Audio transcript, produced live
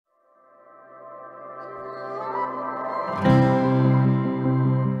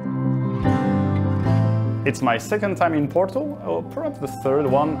It's my second time in Porto, or perhaps the third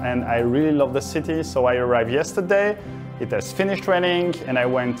one, and I really love the city. So I arrived yesterday, it has finished raining, and I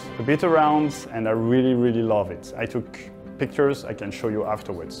went a bit around, and I really love it. I took pictures I can show you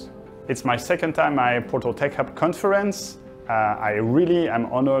afterwards. It's my second time at Porto Tech Hub Conference. I really am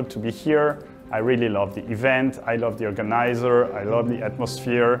honored to be here. I really love the event, I love the organizer, I love the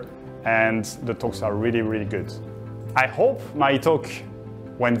atmosphere, and the talks are really good. I hope my talk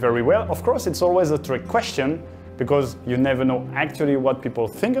went very well. Of course, it's always a trick question because you never know actually what people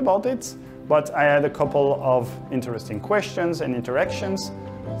think about it, but I had a couple of interesting questions and interactions,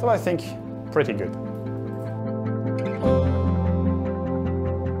 so I think pretty good.